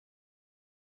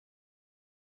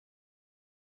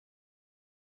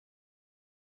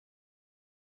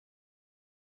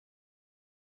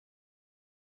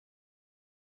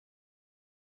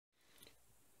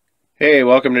Hey,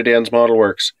 welcome to Dan's Model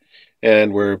Works,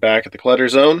 and we're back at the clutter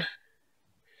zone,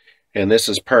 and this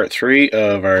is part 3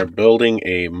 of our building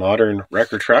a modern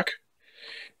wrecker truck.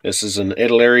 This is an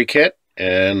Italeri kit,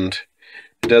 and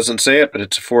it doesn't say it, but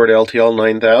it's a Ford LTL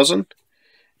 9000,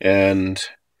 and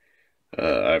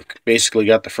I've basically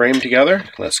got the frame together.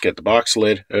 Let's get the box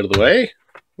lid out of the way.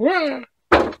 Wah!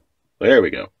 There we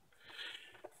go.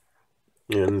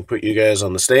 And put you guys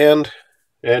on the stand.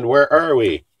 And where are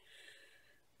we?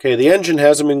 Okay, the engine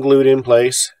hasn't been glued in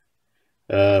place.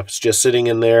 It's just sitting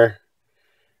in there,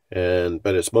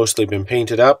 but it's mostly been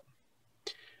painted up.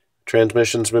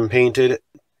 Transmission's been painted.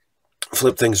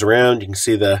 Flip things around, you can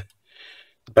see the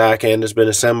back end has been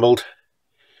assembled.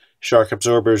 Shock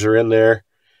absorbers are in there,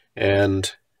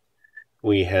 and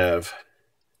we have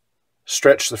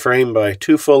stretched the frame by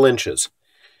 2 full inches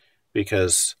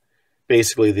because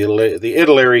basically the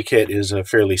Italeri kit is a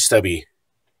fairly stubby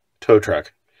tow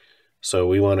truck. So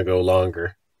we want to go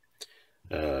longer.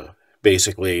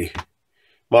 Basically,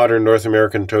 modern North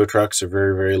American tow trucks are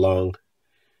very, very long.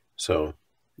 So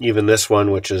even this one,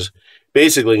 which is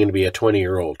basically going to be a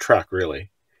 20-year-old truck,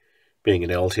 really, being an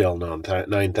LTL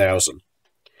 9000.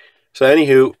 So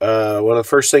anywho, one of the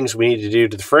first things we need to do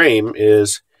to the frame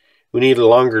is we need a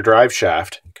longer drive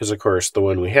shaft, because of course the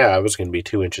one we have is going to be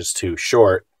 2 inches too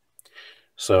short.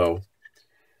 So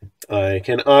I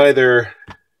can either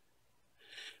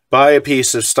buy a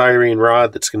piece of styrene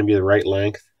rod that's going to be the right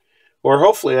length, or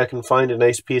hopefully I can find a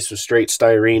nice piece of straight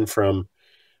styrene from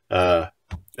a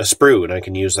sprue, and I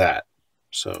can use that.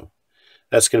 So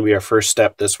that's going to be our first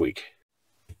step this week.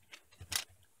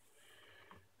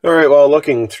 Alright, while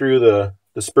looking through the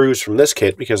sprues from this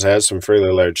kit, because it has some fairly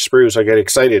large sprues, I got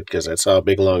excited because I saw a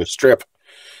big long strip.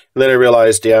 And then I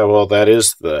realized, yeah, well, that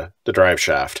is the drive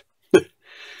shaft.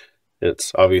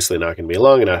 It's obviously not going to be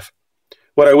long enough.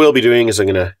 What I will be doing is I'm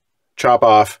going to chop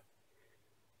off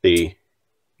the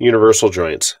universal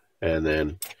joints, and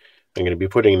then I'm going to be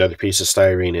putting another piece of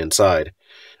styrene inside.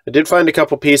 I did find a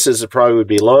couple pieces that probably would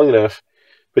be long enough,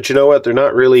 but you know what? They're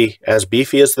not really as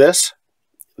beefy as this.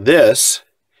 This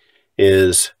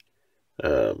is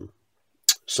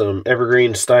some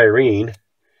evergreen styrene.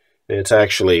 It's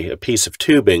actually a piece of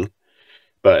tubing,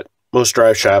 but most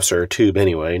drive shafts are a tube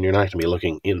anyway, and you're not going to be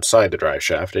looking inside the drive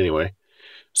shaft anyway.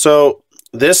 So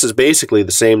this is basically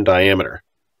the same diameter.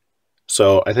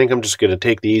 So I think I'm just going to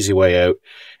take the easy way out,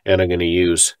 and I'm going to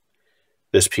use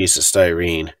this piece of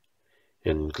styrene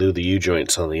and glue the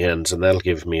U-joints on the ends, and that'll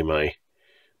give me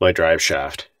my drive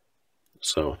shaft.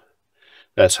 So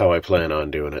that's how I plan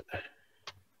on doing it.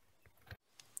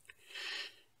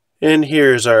 And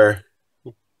here's our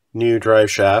new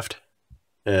drive shaft,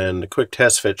 and a quick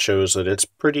test fit shows that it's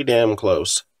pretty damn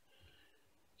close.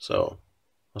 So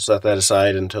I'll set that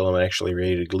aside until I'm actually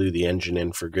ready to glue the engine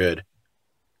in for good.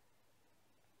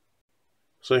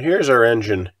 So here's our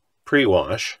engine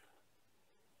pre-wash.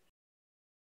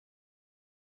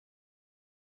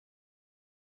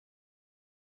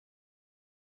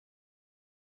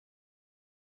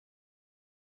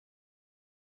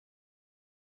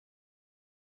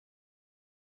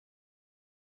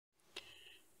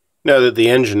 Now that the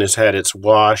engine has had its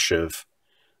wash of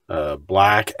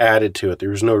black added to it,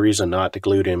 there's no reason not to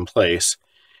glue it in place.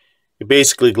 It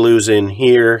basically glues in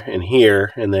here,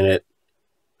 and then it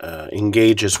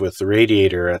engages with the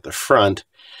radiator at the front.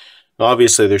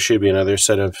 Obviously there should be another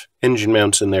set of engine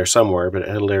mounts in there somewhere, but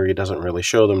Italeri doesn't really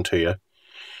show them to you.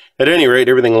 At any rate,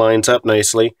 everything lines up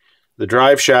nicely. The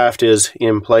drive shaft is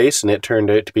in place, and it turned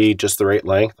out to be just the right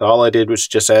length. All I did was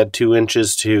just add 2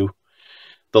 inches to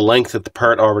the length that the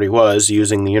part already was,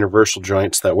 using the universal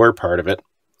joints that were part of it.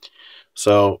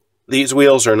 So these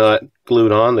wheels are not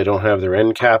glued on, they don't have their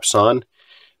end caps on,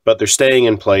 but they're staying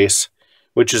in place,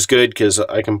 which is good because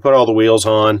I can put all the wheels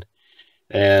on,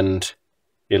 and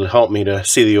it'll help me to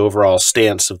see the overall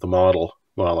stance of the model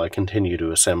while I continue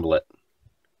to assemble it.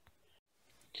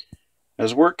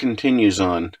 As work continues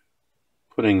on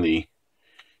putting the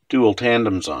dual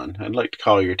tandems on, I'd like to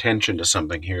call your attention to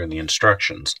something here in the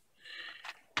instructions.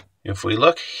 If we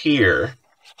look here,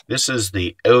 this is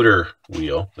the outer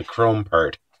wheel, the chrome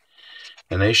part,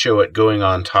 and they show it going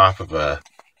on top of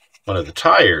one of the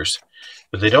tires,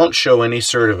 but they don't show any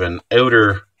sort of an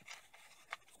outer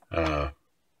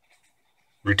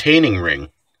retaining ring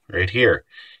right here.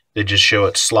 They just show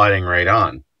it sliding right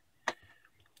on.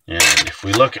 And if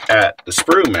we look at the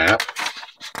sprue map,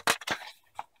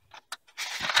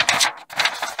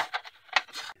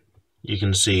 you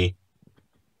can see,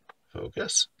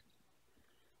 focus,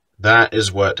 that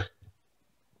is what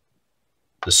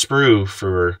the sprue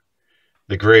for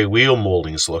the gray wheel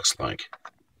moldings looks like.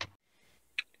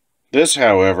 This,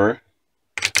 however,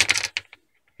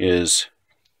 is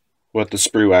what the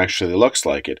sprue actually looks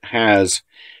like. It has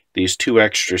these two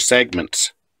extra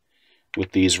segments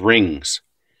with these rings,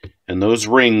 and those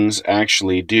rings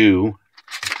actually do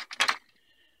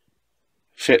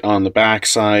fit on the back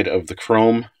side of the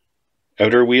chrome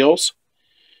outer wheels.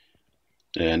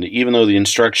 And even though the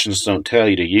instructions don't tell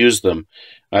you to use them,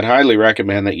 I'd highly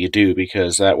recommend that you do,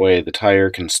 because that way the tire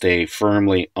can stay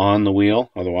firmly on the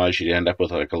wheel. Otherwise you'd end up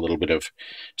with like a little bit of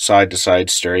side-to-side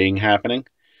straying happening.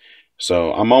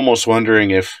 So I'm almost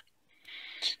wondering if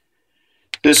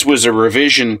this was a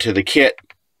revision to the kit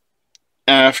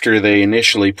after they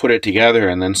initially put it together,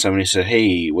 and then somebody said,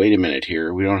 hey, wait a minute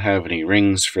here, we don't have any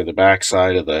rings for the back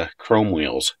side of the chrome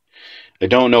wheels. I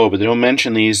don't know, but they don't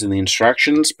mention these in the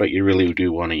instructions, but you really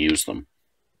do want to use them.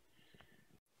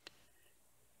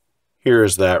 Here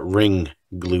is that ring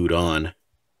glued on.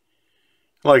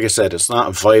 Like I said, it's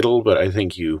not vital, but I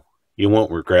think you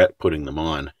won't regret putting them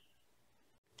on.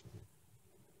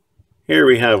 Here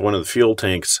we have one of the fuel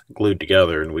tanks glued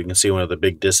together, and we can see one of the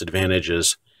big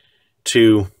disadvantages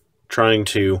to trying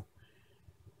to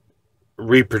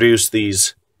reproduce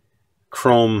these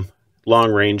chrome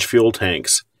long-range fuel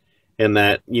tanks, in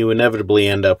that you inevitably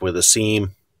end up with a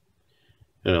seam.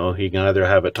 You know, you can either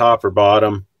have it top or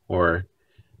bottom or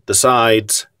the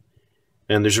sides,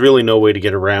 and there's really no way to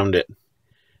get around it.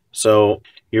 So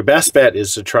your best bet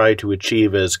is to try to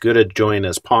achieve as good a joint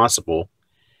as possible,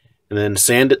 and then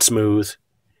sand it smooth,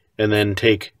 and then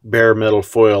take bare metal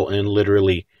foil and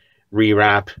literally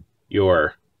rewrap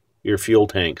your fuel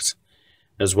tanks,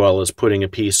 as well as putting a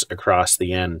piece across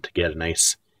the end to get a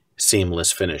nice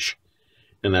seamless finish.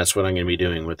 And that's what I'm going to be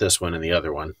doing with this one and the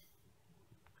other one.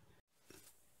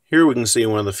 Here we can see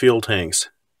one of the fuel tanks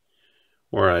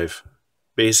where I've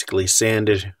basically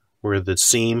sanded where the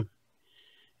seam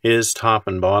is, top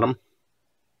and bottom.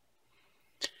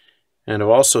 And I've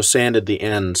also sanded the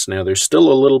ends. Now there's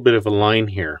still a little bit of a line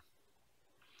here,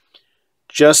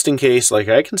 just in case, like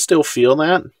I can still feel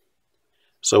that.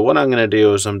 So what I'm going to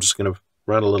do is I'm just going to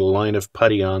run a little line of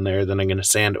putty on there, then I'm going to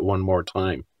sand it one more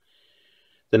time.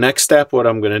 The next step, what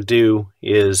I'm going to do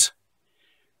is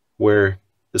where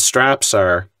the straps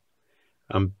are,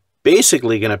 I'm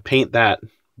basically going to paint that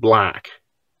black.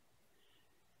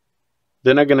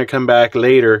 Then I'm going to come back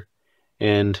later,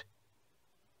 and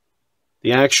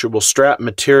the actual strap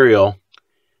material,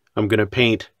 I'm going to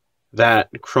paint that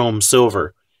chrome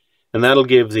silver. And that'll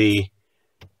give the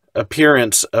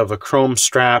appearance of a chrome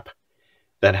strap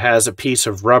that has a piece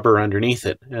of rubber underneath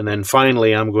it. And then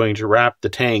finally I'm going to wrap the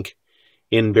tank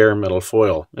in bare metal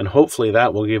foil, and hopefully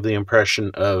that will give the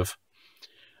impression of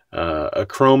a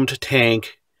chromed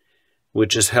tank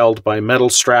which is held by metal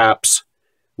straps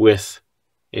with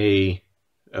a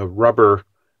rubber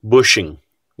bushing,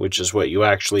 which is what you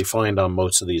actually find on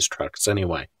most of these trucks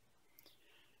anyway.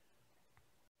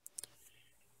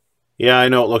 Yeah, I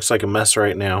know it looks like a mess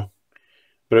right now,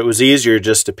 but it was easier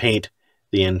just to paint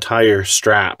the entire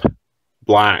strap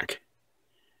black,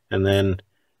 and then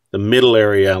the middle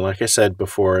area, like I said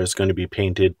before, is going to be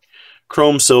painted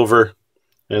chrome silver,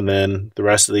 and then the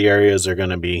rest of the areas are going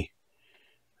to be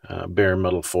bare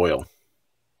metal foil.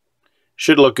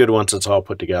 Should look good once it's all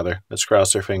put together. Let's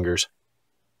cross our fingers.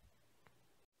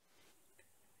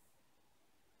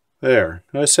 There,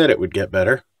 I said it would get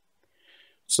better.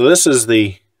 So this is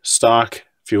the stock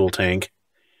fuel tank,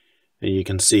 and you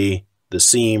can see the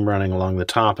seam running along the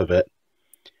top of it.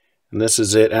 And this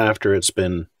is it after it's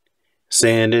been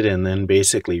sanded and then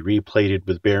basically replated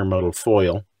with bare metal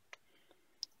foil.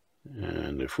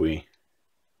 And if we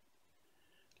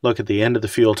look at the end of the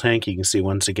fuel tank, you can see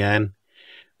once again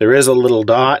there is a little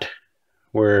dot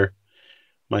where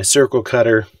my circle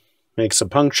cutter makes a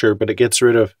puncture, but it gets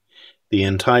rid of the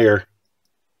entire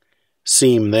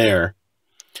seam there.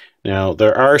 Now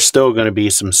there are still going to be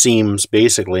some seams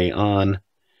basically on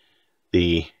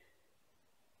the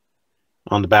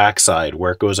back side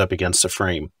where it goes up against the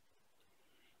frame.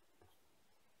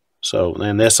 So,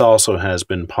 and this also has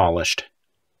been polished.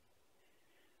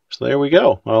 So there we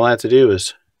go. All I have to do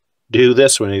is do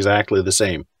this one exactly the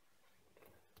same.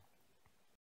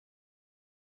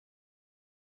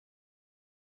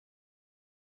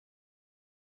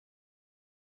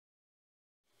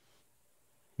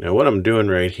 Now what I'm doing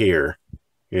right here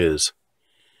is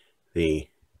the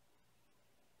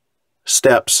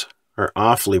steps are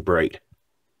awfully bright.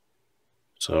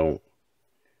 So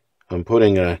I'm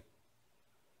putting a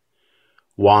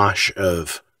wash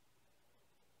of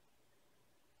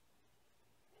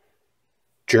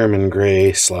German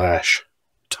gray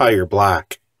 / tire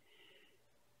black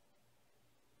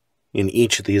in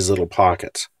each of these little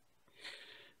pockets.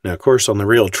 Now of course on the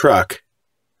real truck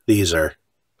these are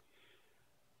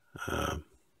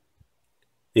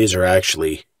These are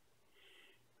actually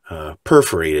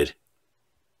perforated.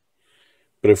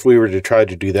 But if we were to try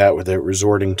to do that without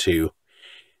resorting to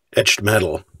etched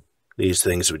metal, these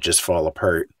things would just fall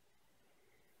apart.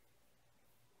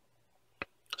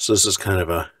 So this is kind of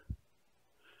a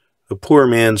poor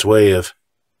man's way of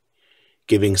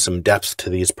giving some depth to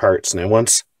these parts. Now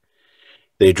once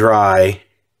they dry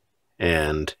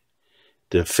and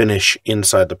the finish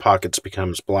inside the pockets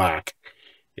becomes black,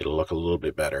 it'll look a little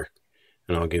bit better.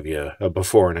 And I'll give you a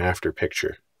before and after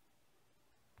picture.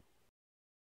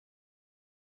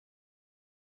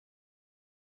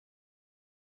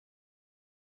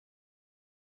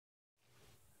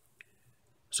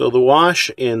 So the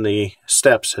wash in the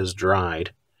steps has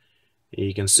dried.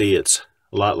 You can see it's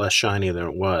a lot less shiny than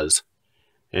it was.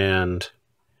 And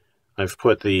I've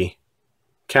put the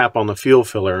cap on the fuel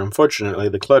filler. Unfortunately,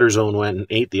 the clutter zone went and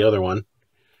ate the other one.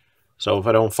 So if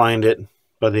I don't find it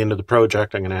by the end of the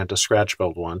project, I'm going to have to scratch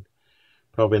build one.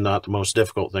 Probably not the most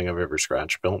difficult thing I've ever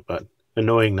scratch built, but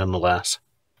annoying nonetheless.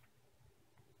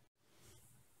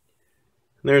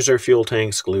 And there's our fuel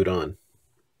tanks glued on.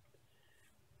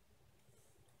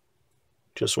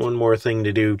 Just one more thing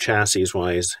to do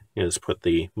chassis-wise is put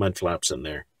the mud flaps in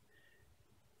there.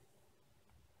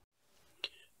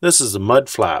 This is the mud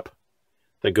flap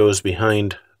that goes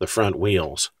behind the front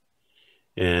wheels.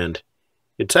 And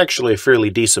it's actually a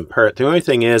fairly decent part. The only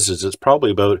thing is it's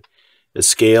probably about a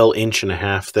scale 1.5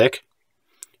 inches thick,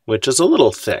 which is a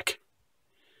little thick.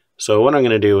 So what I'm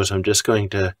going to do is I'm just going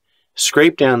to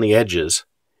scrape down the edges,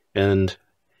 and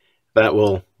that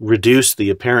will reduce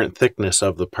the apparent thickness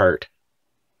of the part.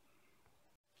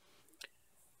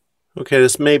 Okay,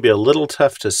 this may be a little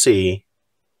tough to see,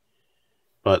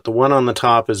 but the one on the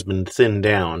top has been thinned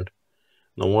down.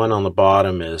 The one on the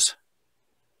bottom is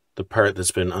the part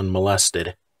that's been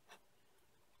unmolested.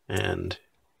 And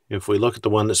if we look at the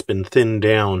one that's been thinned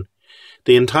down,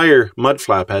 the entire mud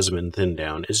flap hasn't been thinned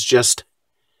down. It's just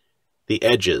the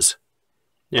edges.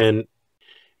 And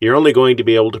you're only going to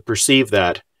be able to perceive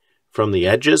that from the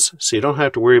edges, so you don't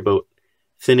have to worry about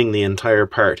thinning the entire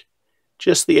part.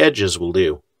 Just the edges will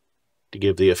do to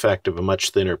give the effect of a much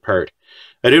thinner part.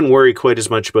 I didn't worry quite as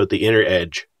much about the inner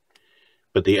edge,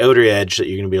 but the outer edge that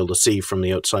you're going to be able to see from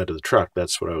the outside of the truck,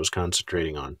 that's what I was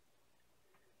concentrating on.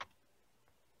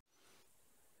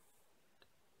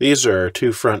 These are our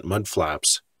two front mud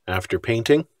flaps after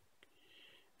painting,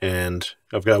 and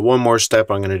I've got one more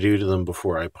step I'm going to do to them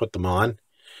before I put them on.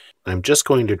 I'm just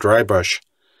going to dry brush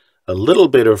a little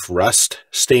bit of rust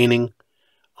staining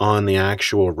on the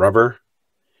actual rubber.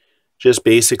 Just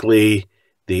basically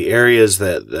the areas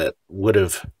that would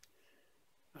have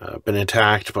been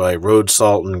attacked by road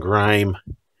salt and grime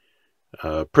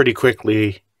pretty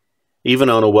quickly, even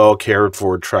on a well cared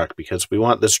for truck, because we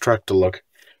want this truck to look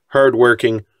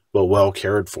hardworking but well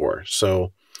cared for.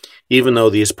 So even though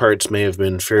these parts may have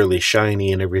been fairly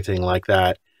shiny and everything like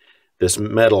that, this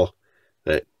metal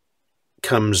that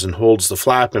comes and holds the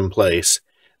flap in place,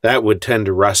 that would tend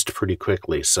to rust pretty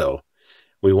quickly. So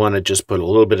we want to just put a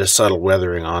little bit of subtle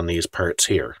weathering on these parts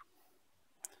here.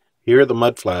 Here are the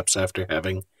mud flaps after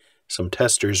having some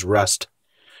Tester's rust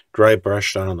dry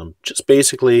brushed on them. Just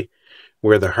basically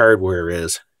where the hardware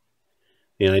is.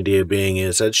 The idea being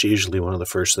is that's usually one of the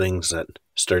first things that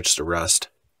starts to rust.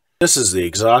 This is the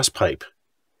exhaust pipe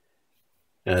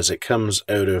as it comes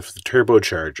out of the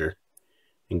turbocharger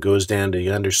and goes down to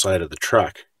the underside of the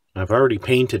truck. I've already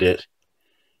painted it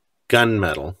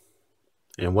gunmetal.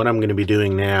 And what I'm going to be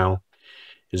doing now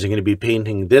is I'm going to be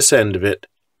painting this end of it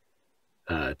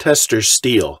Tester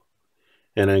steel.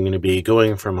 And I'm going to be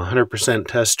going from 100%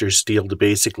 Tester steel to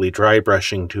basically dry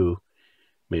brushing to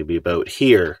maybe about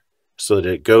here, so that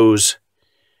it goes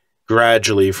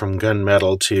gradually from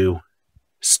gunmetal to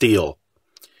steel.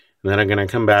 And then I'm going to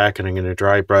come back and I'm going to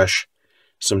dry brush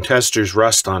some Tester's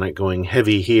rust on it, going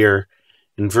heavy here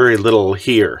and very little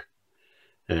here.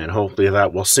 And hopefully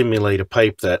that will simulate a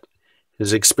pipe that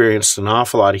has experienced an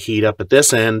awful lot of heat up at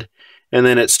this end, and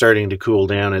then it's starting to cool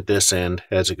down at this end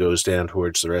as it goes down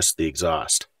towards the rest of the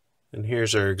exhaust. And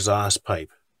here's our exhaust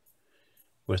pipe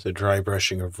with the dry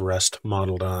brushing of rust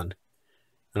modeled on.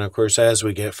 And of course, as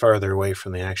we get farther away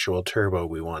from the actual turbo,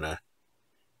 we want to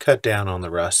cut down on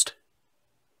the rust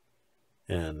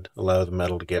and allow the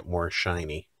metal to get more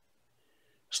shiny.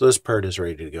 So this part is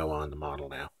ready to go on the model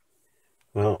now.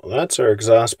 Well, that's our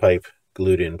exhaust pipe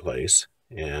glued in place,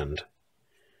 and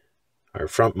our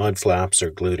front mud flaps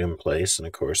are glued in place and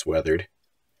of course weathered.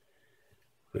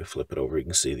 If we flip it over, you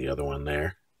can see the other one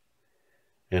there.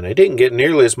 And I didn't get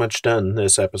nearly as much done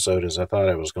this episode as I thought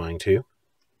I was going to,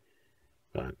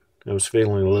 but I was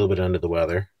feeling a little bit under the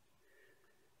weather.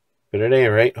 But at any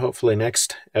rate, hopefully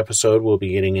next episode we'll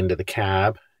be getting into the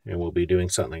cab, and we'll be doing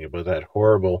something about that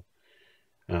horrible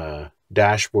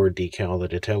dashboard decal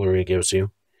that Italeri gives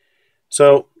you.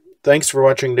 So, thanks for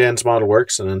watching Dan's Model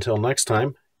Works, and until next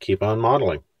time, keep on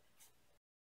modeling.